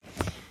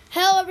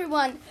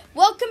everyone.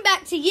 Welcome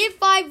back to Year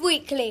 5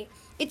 Weekly.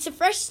 It's a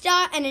fresh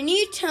start and a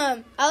new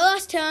term, our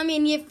last term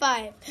in Year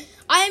 5.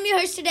 I am your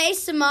host today,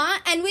 Samar,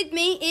 and with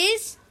me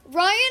is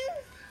Ryan,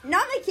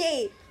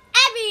 Namaki,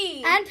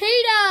 Abby, and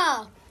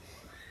Peter.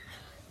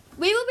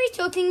 We will be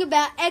talking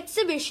about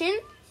exhibition,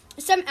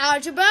 some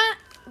algebra,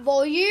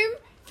 volume,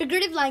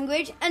 figurative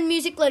language, and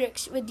music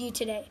lyrics with you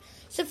today.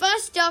 So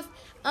first off,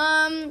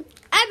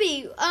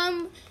 Abby,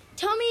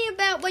 tell me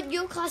about what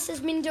your class has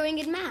been doing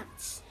in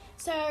maths.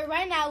 So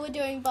right now we're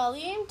doing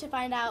volume to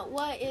find out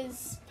what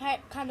is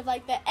kind of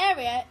like the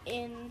area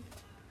in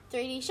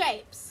 3D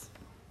shapes.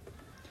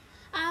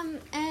 And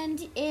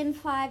in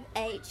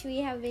 5H we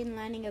have been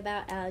learning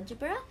about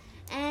algebra,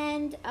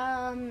 and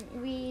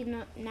we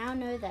now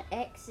know that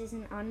x is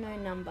an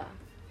unknown number.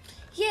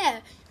 Yeah,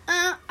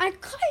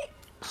 algebra's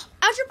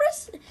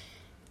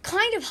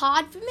kind of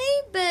hard for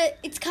me, but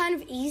it's kind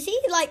of easy.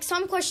 Like,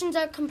 some questions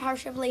are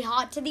comparatively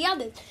hard to the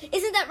others.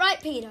 Isn't that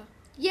right, Peter?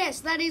 Yes,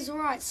 that is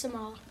right,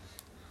 Samar.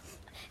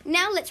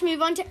 Now let's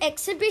move on to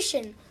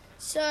exhibition.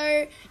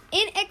 So,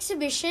 in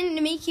exhibition,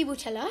 Namiki will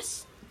tell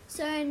us.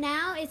 So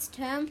now it's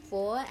term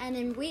 4, and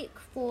in week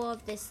 4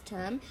 of this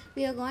term,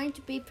 we are going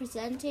to be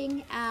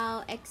presenting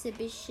our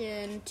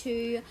exhibition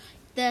to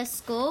the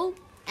school.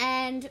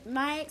 And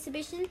my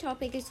exhibition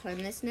topic is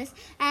homelessness.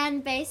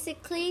 And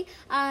basically,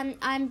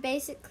 I'm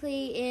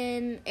basically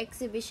in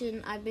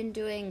exhibition. I've been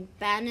doing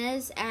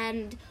banners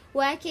and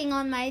working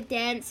on my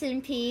dance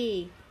and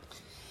PE.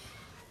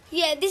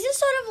 Yeah, this is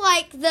sort of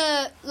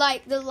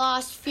like the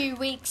last few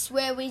weeks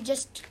where we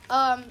just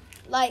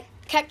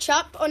catch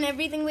up on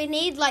everything we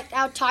need, like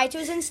our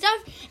titles and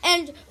stuff.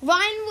 And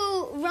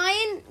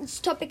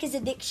Ryan's topic is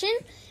addiction.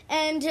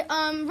 And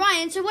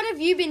Ryan, so what have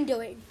you been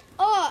doing?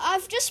 Oh,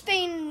 I've just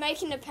been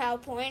making a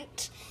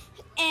PowerPoint,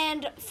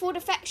 and for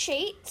the fact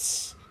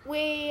sheets,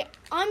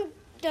 I'm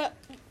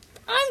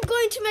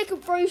going to make a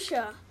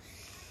brochure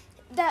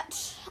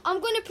that I'm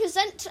going to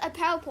present a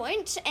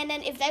PowerPoint, and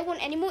then if they want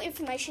any more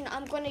information,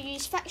 I'm going to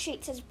use fact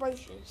sheets as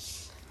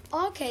brochures.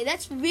 Okay,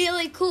 that's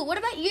really cool. What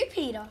about you,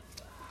 Peter?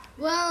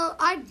 Well,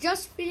 I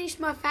just finished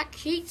my fact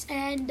sheets,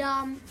 and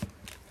I'm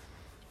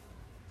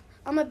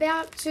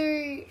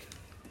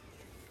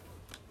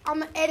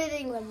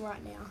editing them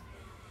right now.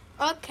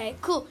 Okay,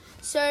 cool.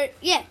 So,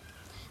 yeah.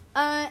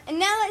 And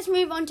now let's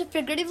move on to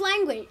figurative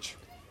language.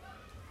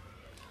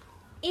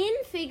 In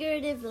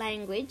figurative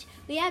language,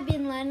 we have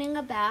been learning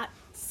about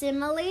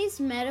similes,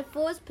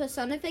 metaphors,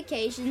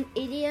 personification,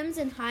 idioms,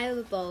 and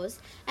hyperboles,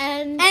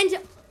 and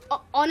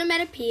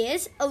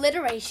onomatopoeias,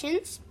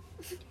 alliterations.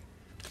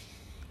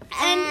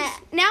 And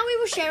now we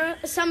will share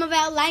some of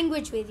our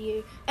language with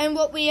you and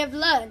what we have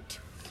learned.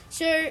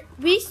 So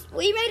we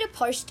made a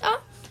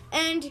poster,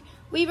 and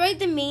we wrote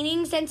the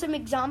meanings and some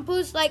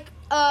examples, like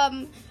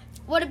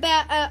what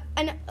about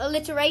an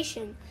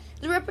alliteration?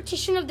 The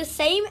repetition of the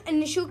same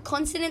initial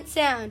consonant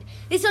sound.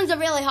 This one's a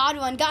really hard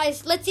one.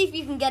 Guys, let's see if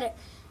you can get it.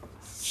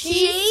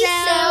 She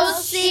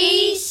sells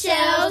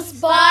seashells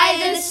by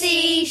the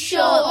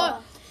seashore.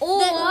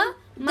 Or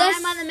my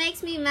mother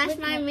makes me mash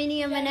my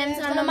mini M&Ms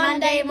on a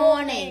Monday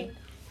morning.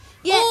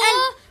 Yeah,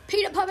 and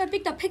Peter Piper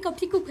picked a pick of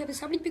pickled peppers.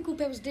 How many pickled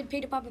peppers did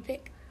Peter Piper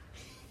pick?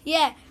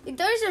 yeah,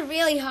 those are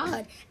really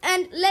hard.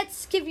 And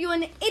let's give you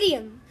an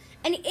idiom.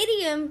 An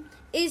idiom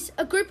is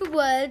a group of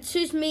words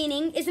whose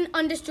meaning isn't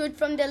understood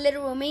from their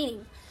literal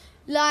meaning.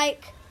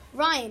 Like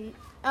Ryan.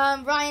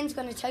 Ryan's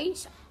going to tell you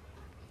something.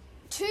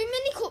 Too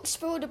many cooks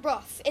spoil the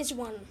broth is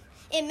one.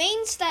 It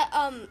means that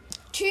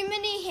too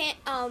many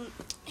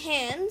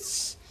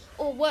hands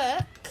or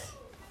work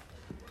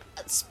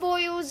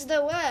spoils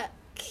the work.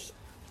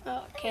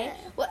 Okay. Yeah.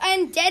 Well,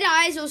 and dead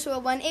eye is also a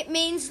one. It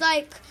means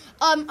like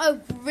a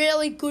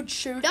really good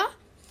shooter.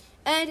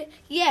 And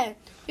yeah,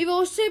 we've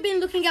also been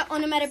looking at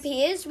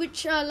onomatopoeias,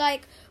 which are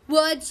like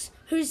words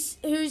whose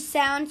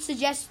sound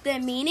suggests their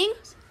meaning.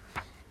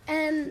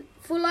 And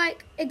for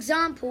like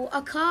example,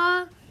 a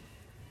car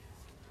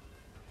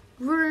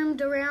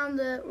roomed around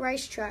the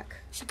racetrack.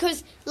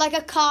 Because like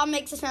a car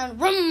makes a sound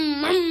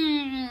vroom,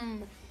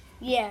 vroom.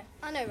 Yeah.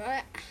 I know,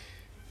 right?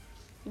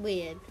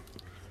 Weird.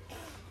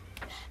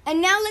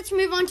 And now let's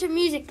move on to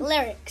music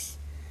lyrics.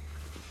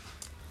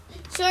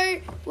 So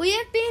we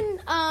have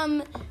been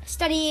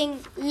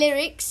studying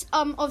lyrics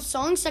of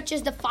songs such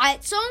as the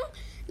fight song.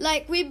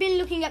 Like, we've been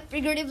looking at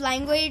figurative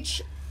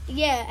language.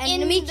 Yeah,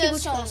 and Namiki will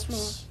tell us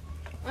more.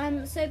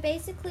 So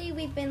basically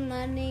we've been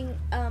learning,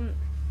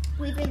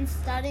 we've been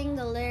studying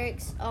the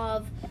lyrics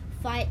of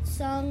Fight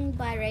Song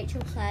by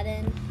Rachel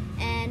Platten,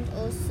 and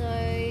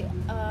also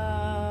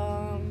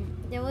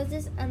there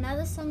was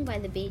another song by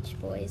the Beach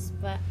Boys,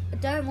 but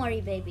Don't Worry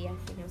Baby, I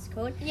think it was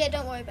called. Yeah,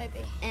 Don't Worry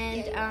Baby.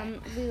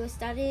 And we were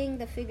studying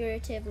the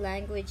figurative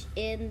language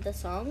in the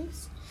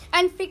songs.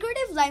 And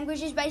figurative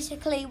language is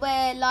basically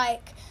where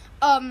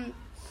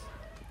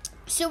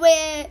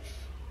where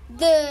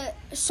the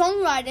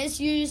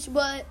songwriters use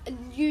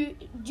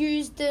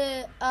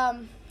the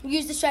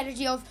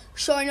strategy of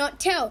show not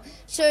tell.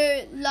 So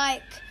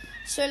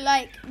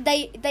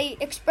they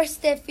express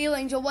their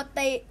feelings or what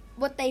they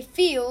what they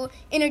feel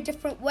in a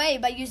different way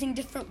by using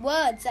different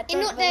words that In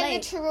don't not their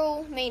relate.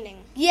 literal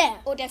meaning Yeah,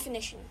 or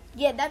definition.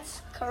 yeah,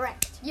 that's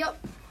correct. Yep.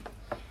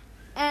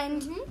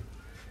 And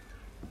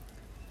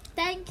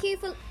Thank you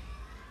for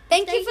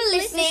thank you for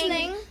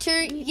listening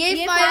to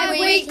Year 5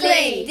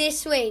 Weekly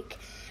this week.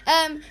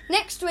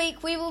 Next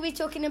week we will be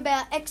talking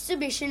about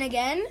exhibition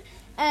again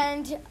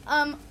and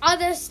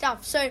other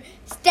stuff. So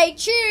stay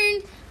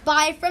tuned.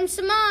 Bye from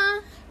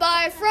Samar.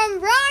 Bye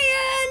from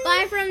Ryan.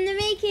 bye from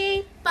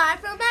Namiki. Bye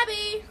from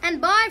Abby. And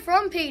bye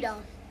from Peter.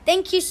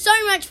 Thank you so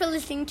much for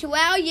listening to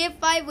our Year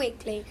 5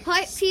 Weekly.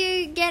 Hope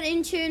you get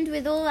in tuned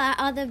with all our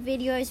other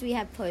videos we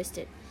have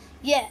posted.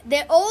 Yeah,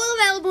 they're all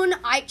available on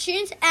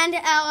iTunes and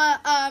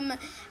our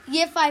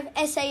Year 5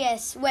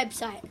 SAS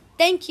website.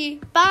 Thank you.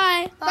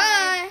 Bye.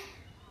 Bye.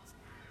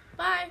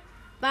 Bye.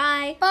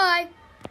 Bye. Bye.